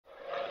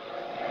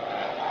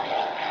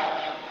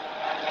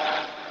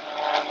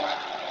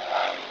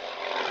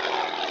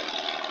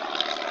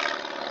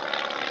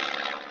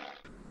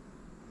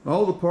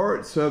All the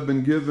parts have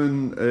been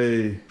given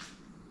a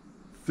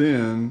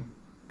thin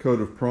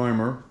coat of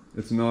primer.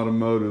 It's an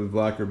automotive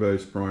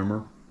lacquer-based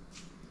primer.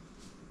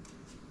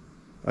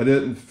 I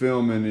didn't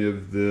film any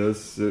of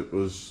this. It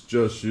was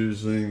just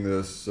using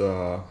this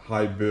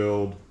high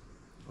build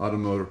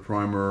automotive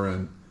primer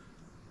and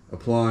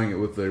applying it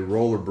with a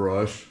roller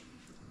brush.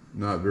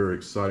 Not very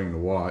exciting to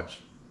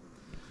watch.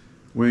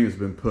 Wing has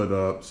been put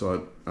up,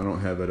 so I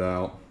don't have it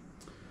out.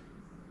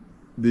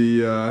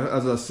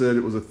 As I said,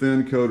 it was a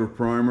thin coat of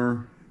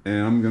primer,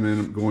 and I'm going to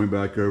end up going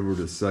back over it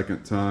a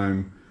second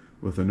time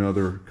with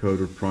another coat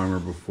of primer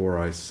before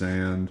I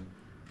sand.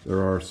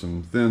 There are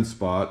some thin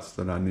spots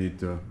that I need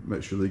to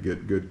make sure they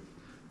get good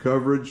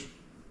coverage.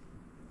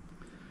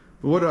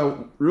 But what I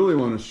really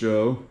want to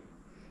show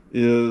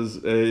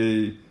is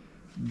a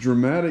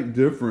dramatic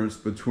difference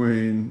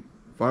between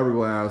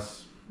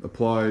fiberglass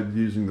applied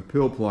using the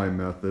peel ply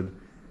method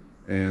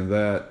and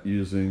that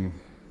using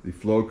the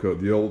flow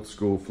coat, the old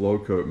school flow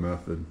coat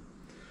method.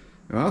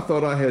 Now, I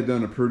thought I had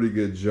done a pretty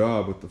good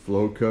job with the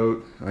flow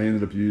coat. I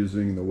ended up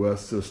using the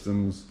West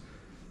Systems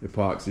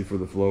epoxy for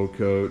the flow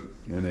coat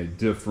and a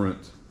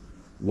different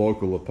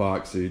local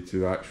epoxy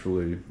to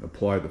actually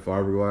apply the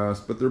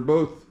fiberglass, but they're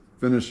both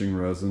finishing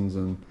resins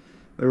and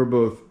they were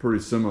both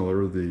pretty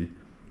similar. The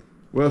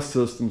West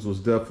Systems was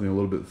definitely a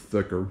little bit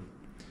thicker,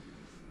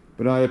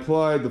 but I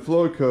applied the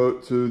flow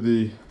coat to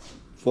the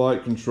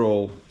flight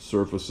control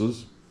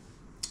surfaces,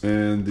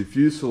 and the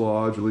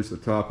fuselage, at least the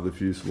top of the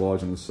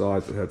fuselage and the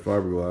sides that had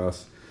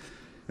fiberglass,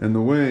 and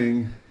the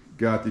wing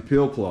got the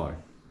peel ply.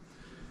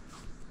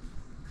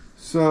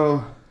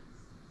 So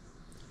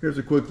here's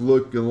a quick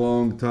look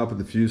along the top of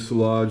the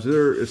fuselage.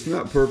 It's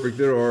not perfect.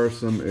 There are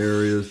some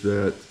areas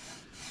that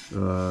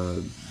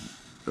are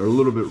a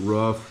little bit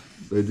rough.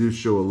 They do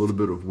show a little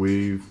bit of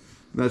weave.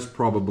 That's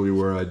probably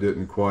where I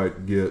didn't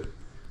quite get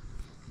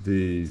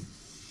the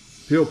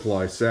peel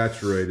ply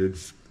saturated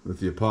with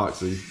the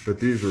epoxy, but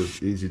these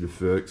are easy to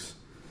fix.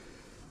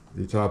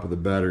 The top of the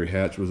battery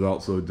hatch was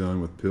also done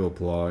with peel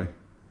ply.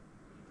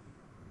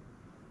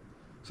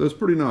 So it's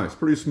pretty nice,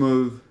 pretty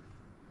smooth.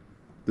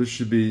 This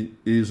should be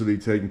easily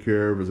taken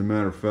care of. As a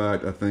matter of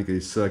fact, I think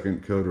a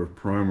second coat of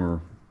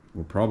primer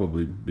will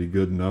probably be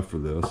good enough for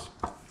this.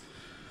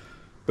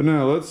 But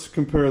now let's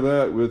compare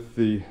that with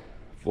the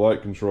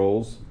flight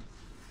controls.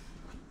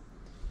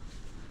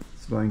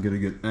 So I can get a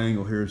good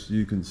angle here so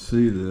you can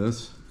see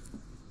this.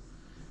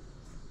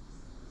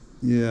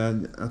 Yeah,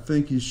 I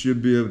think you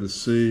should be able to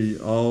see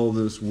all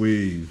this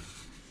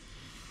weave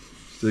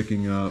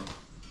sticking up.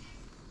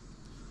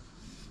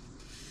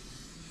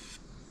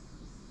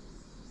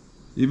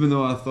 Even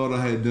though I thought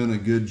I had done a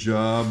good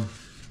job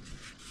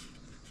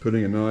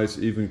putting a nice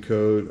even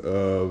coat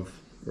of,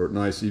 or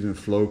nice even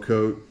flow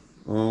coat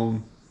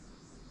on,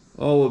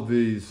 all of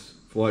these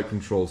flight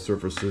control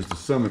surfaces to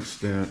some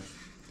extent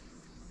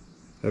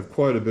have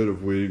quite a bit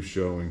of weave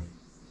showing.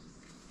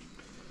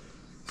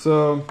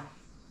 So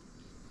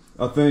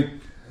I think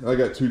I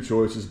got two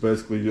choices,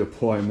 basically: to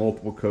apply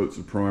multiple coats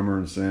of primer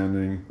and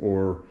sanding,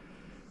 or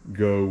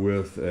go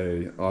with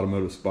a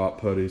automotive spot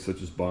putty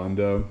such as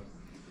Bondo.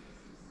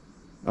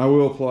 I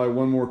will apply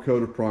one more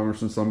coat of primer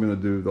since I'm going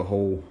to do the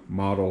whole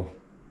model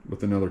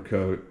with another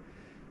coat,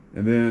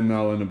 and then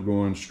I'll end up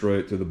going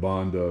straight to the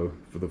Bondo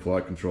for the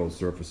flight control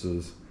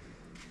surfaces.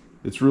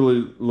 It's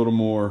really a little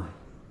more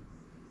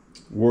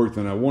work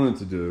than I wanted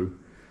to do,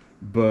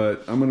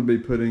 but I'm going to be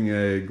putting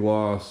a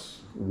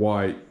gloss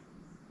white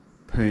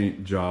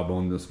paint job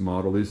on this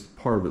model. At least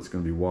part of it's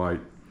going to be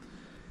white,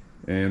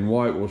 and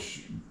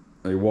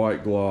a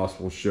white gloss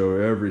will show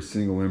every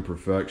single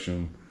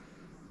imperfection.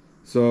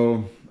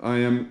 So I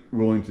am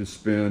willing to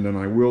spend, and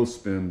I will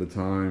spend, the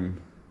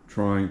time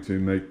trying to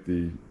make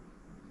the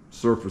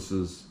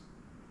surfaces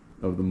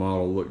of the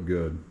model look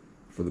good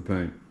for the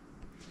paint.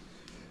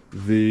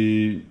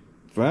 The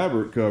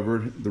fabric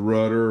covered the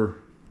rudder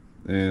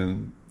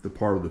and the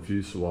part of the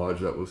fuselage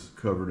that was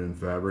covered in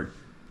fabric.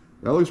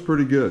 That looks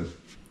pretty good.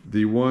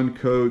 The one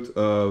coat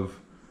of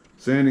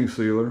sanding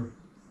sealer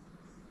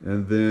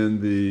and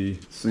then the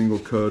single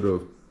coat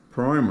of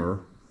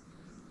primer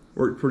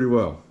worked pretty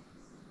well.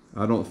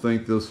 I don't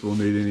think this will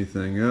need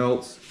anything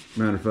else.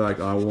 Matter of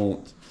fact, I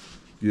won't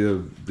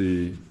give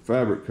the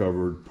fabric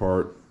covered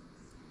part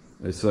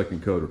a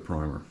second coat of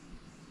primer.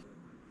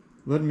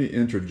 Let me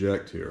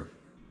interject here.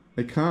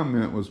 A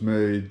comment was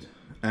made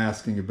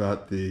asking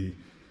about the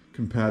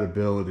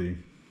compatibility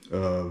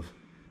of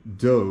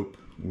dope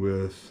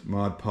with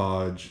Mod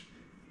Podge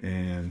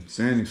and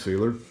sanding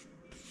sealer.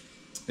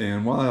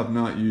 And while I have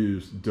not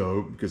used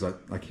dope because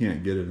I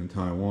can't get it in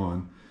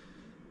Taiwan,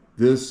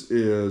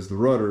 the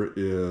rudder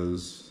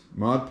is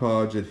Mod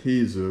Podge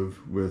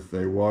adhesive with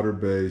a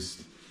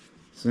water-based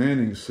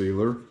sanding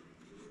sealer,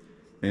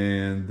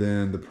 and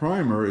then the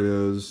primer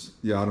is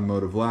the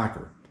automotive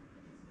lacquer.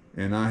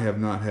 And I have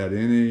not had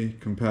any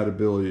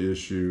compatibility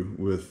issue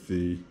with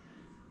the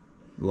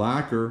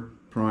lacquer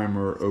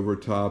primer over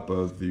top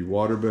of the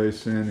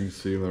water-based sanding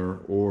sealer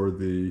or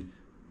the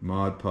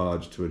Mod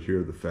Podge to adhere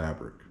to the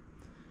fabric.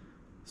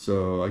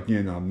 So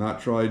again, I've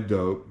not tried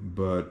dope,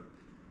 but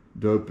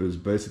Dope is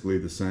basically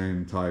the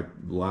same type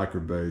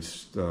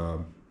lacquer-based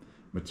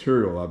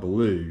material, I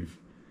believe.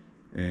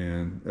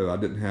 And if I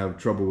didn't have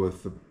trouble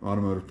with the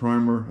automotive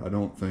primer, I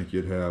don't think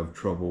you'd have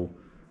trouble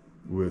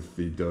with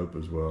the dope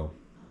as well.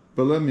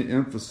 But let me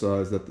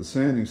emphasize that the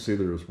sanding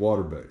sealer is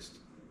water-based.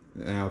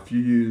 Now, if you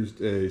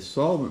used a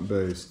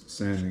solvent-based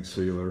sanding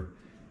sealer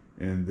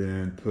and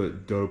then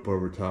put dope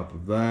over top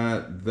of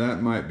that,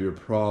 that might be a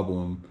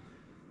problem.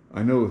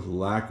 I know with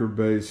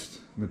lacquer-based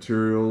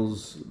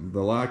materials,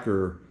 the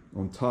lacquer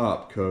on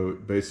top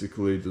coat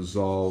basically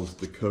dissolves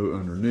the coat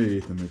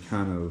underneath and they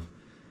kind of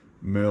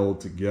meld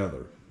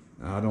together.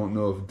 Now, I don't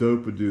know if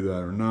dope would do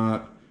that or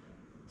not.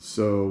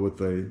 So with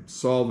a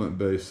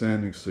solvent-based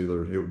sanding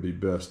sealer, it would be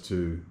best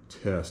to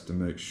test to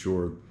make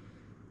sure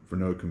for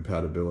no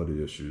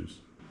compatibility issues.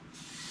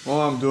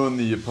 While I'm doing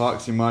the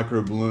epoxy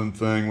microballoon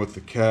thing with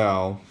the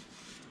cowl,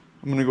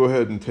 I'm going to go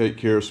ahead and take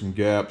care of some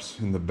gaps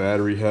in the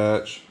battery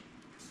hatch.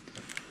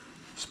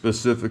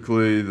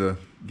 Specifically the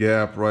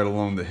gap right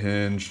along the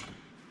hinge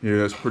here,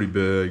 that's pretty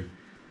big.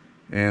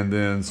 And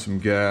then some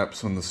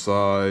gaps on the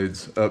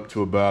sides up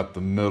to about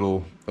the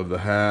middle of the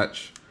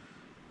hatch.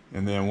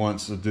 And then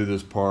once I do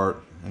this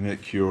part and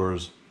it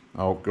cures,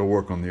 I'll go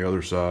work on the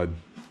other side.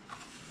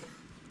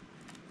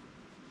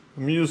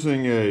 I'm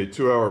using a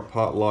 2-hour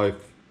Pot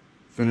Life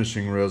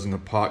finishing resin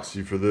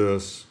epoxy for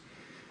this.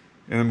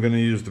 And I'm going to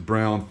use the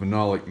brown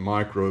phenolic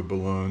micro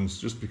balloons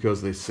just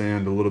because they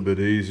sand a little bit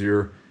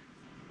easier.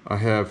 I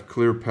have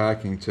clear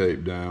packing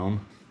tape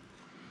down,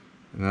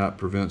 and that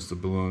prevents the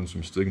balloons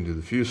from sticking to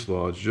the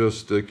fuselage,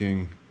 just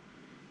sticking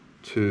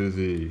to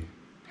the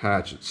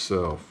hatch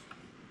itself.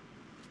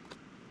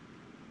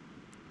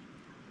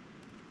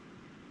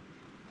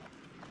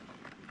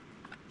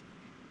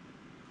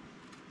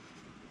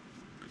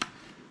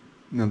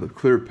 Now the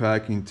clear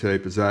packing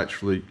tape is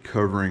actually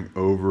covering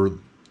over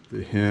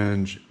the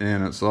hinge,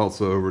 and it's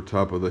also over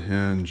top of the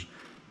hinge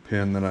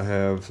pin that I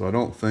have, so I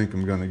don't think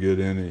I'm going to get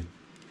any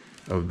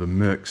of the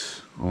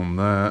mix on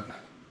that.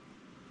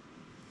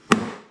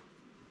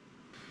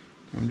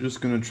 I'm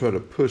just going to try to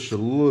push a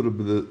little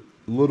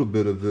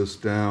bit of this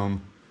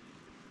down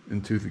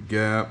into the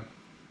gap.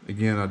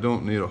 Again, I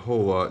don't need a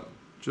whole lot,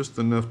 just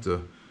enough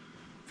to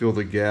fill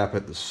the gap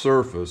at the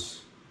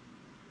surface.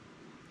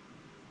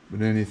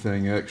 But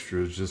anything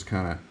extra is just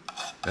kind of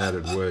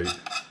added weight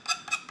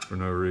for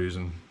no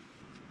reason.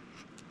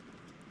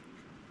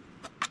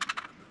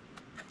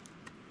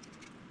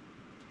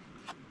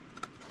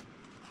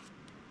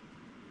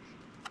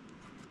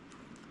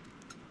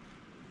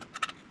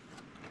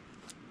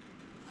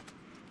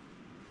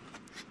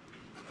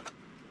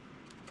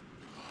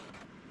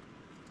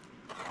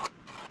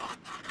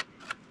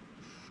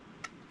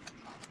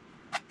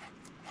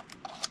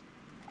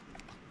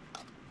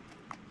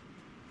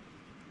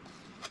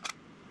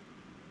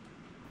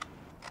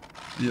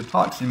 The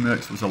epoxy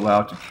mix was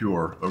allowed to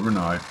cure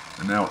overnight,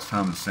 and now it's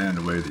time to sand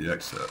away the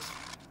excess.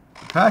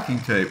 The packing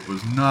tape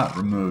was not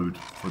removed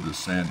for the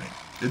sanding.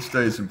 It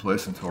stays in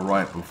place until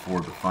right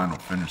before the final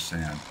finish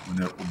sand,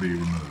 when it will be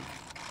removed.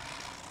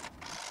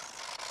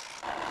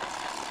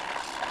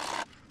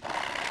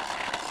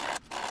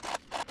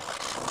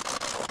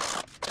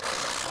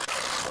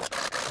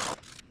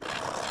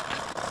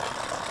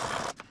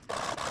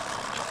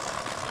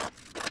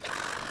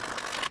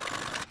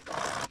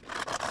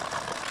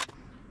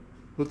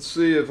 Let's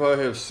see if I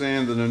have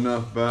sanded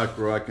enough back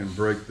where I can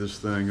break this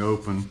thing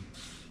open.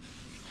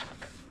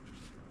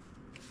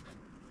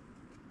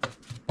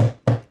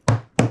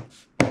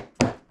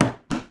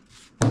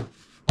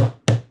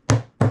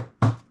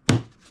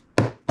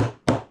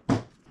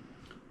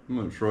 I'm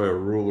going to try a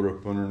ruler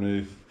up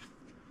underneath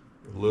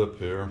the lip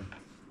here.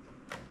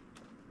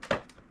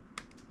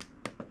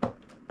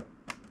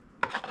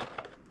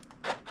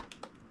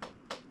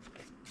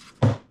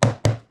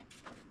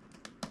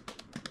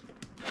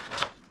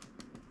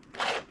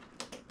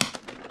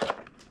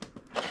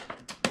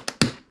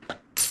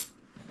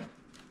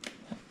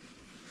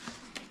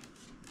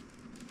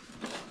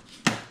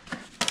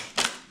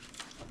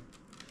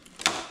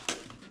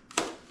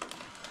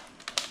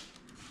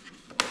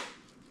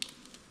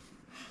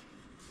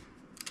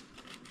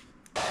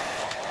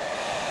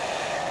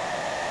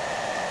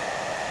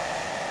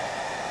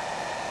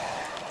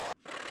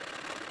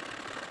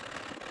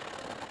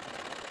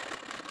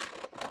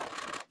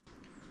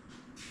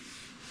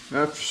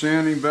 After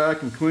sanding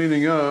back and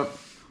cleaning up,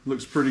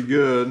 looks pretty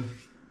good.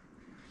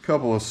 A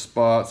couple of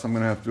spots I'm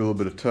going to have to do a little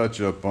bit of touch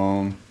up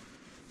on.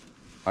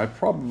 I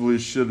probably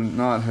should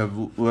not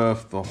have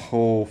left the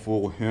whole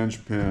full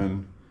hinge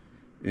pin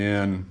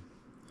in.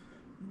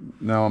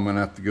 Now I'm going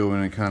to have to go in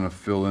and kind of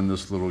fill in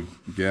this little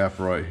gap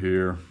right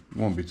here. It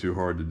won't be too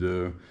hard to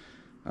do.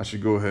 I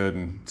should go ahead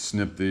and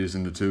snip these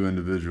into 2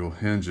 individual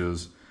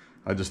hinges.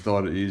 I just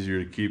thought it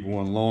easier to keep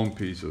one long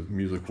piece of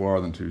music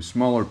wire than 2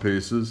 smaller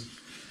pieces.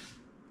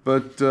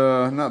 But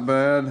not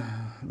bad. A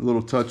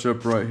little touch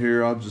up right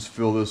here. I'll just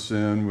fill this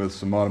in with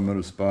some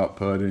automotive spot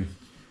putty.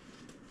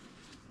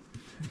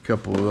 A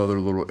couple of other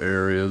little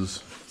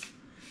areas.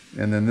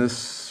 And then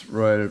this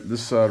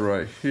side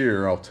right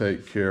here, I'll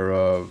take care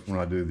of when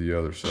I do the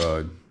other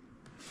side.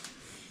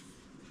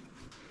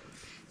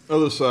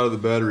 Other side of the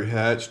battery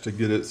hatch to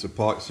get its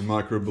epoxy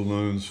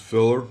microballoons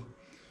filler.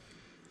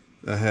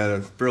 I had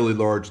a fairly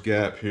large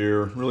gap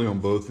here, really on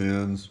both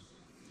ends.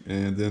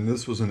 And then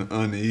this was an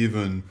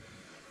uneven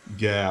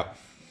gap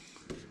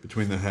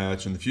between the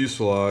hatch and the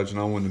fuselage, and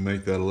I wanted to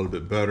make that a little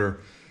bit better.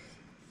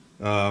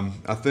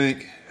 I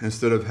think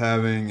instead of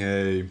having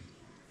a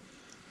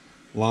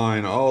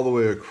line all the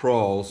way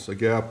across, a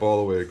gap all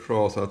the way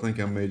across, I think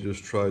I may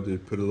just try to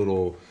put a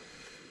little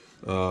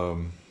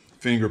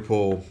finger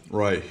pull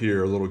right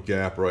here, a little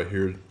gap right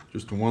here,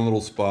 just in one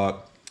little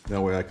spot.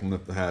 That way I can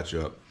lift the hatch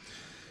up.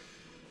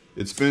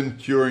 It's been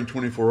curing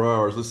 24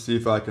 hours. Let's see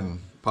if I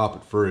can pop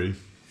it free.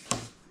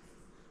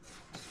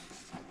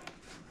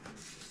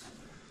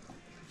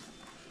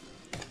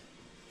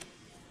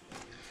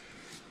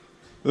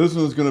 This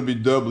one's going to be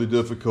doubly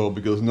difficult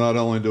because not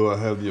only do I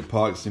have the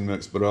epoxy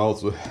mix, but I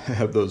also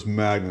have those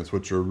magnets,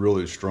 which are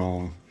really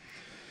strong.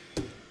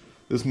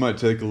 This might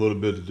take a little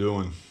bit of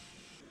doing.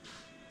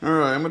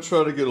 Alright, I'm going to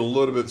try to get a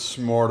little bit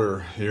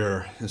smarter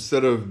here.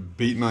 Instead of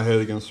beating my head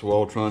against the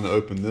wall trying to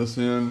open this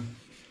in,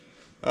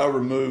 I'll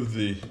remove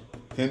the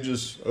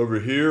hinges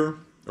over here,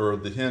 or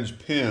the hinge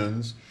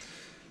pins.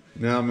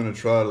 Now I'm going to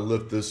try to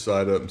lift this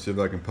side up and see if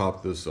I can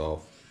pop this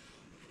off.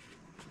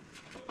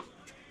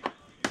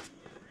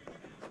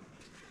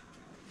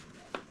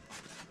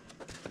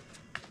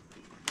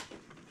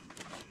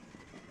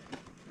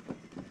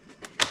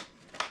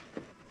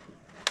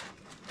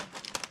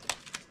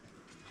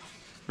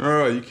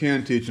 Alright, you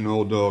can teach an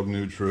old dog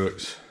new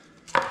tricks.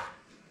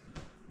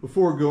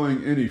 Before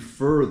going any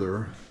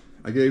further,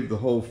 I gave the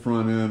whole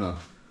front end a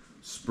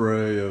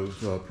spray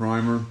of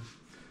primer.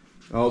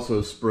 I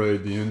also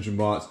sprayed the engine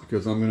box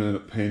because I'm going to end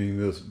up painting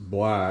this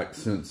black,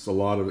 since a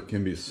lot of it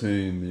can be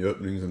seen, the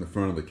openings in the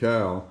front of the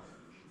cowl.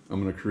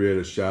 I'm going to create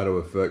a shadow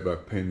effect by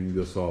painting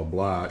this all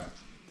black.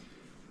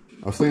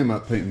 I was thinking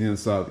about painting the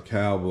inside of the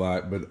cowl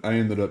black, but I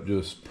ended up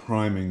just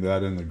priming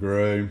that in the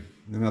gray,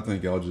 and I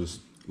think I'll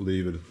just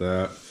leave it at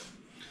that.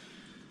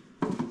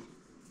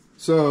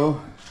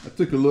 So I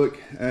took a look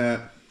at,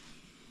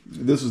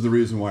 this is the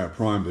reason why I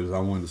primed it, is I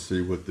wanted to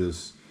see what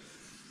this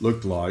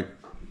looked like,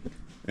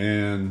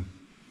 and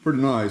pretty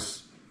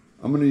nice.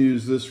 I'm going to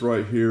use this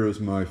right here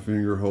as my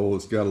finger hole.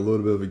 It's got a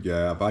little bit of a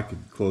gap. I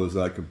could close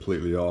that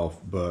completely off,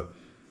 but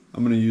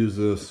I'm going to use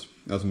this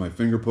as my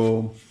finger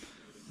pole.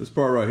 This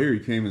part right here, you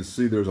can't even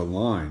see there's a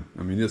line.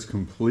 I mean, it's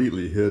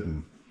completely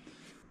hidden.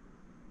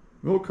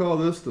 We'll call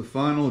this the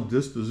final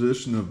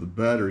disposition of the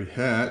battery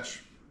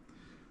hatch.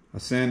 I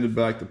sanded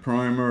back the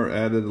primer,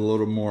 added a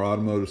little more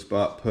automotive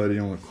spot putty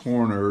on the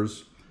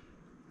corners.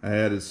 I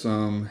added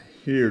some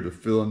here to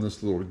fill in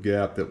this little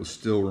gap that was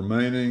still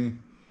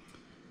remaining.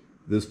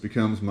 This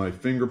becomes my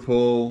finger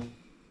pole.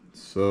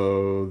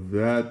 So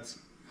that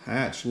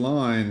hatch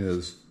line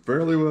is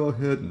fairly well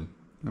hidden.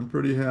 I'm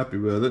pretty happy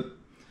with it.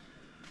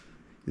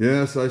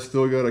 Yes, I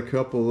still got a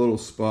couple little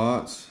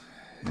spots,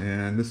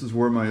 and this is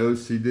where my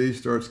OCD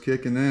starts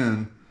kicking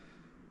in.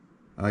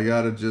 I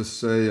gotta just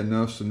say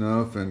enough's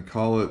enough and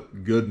call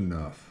it good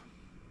enough.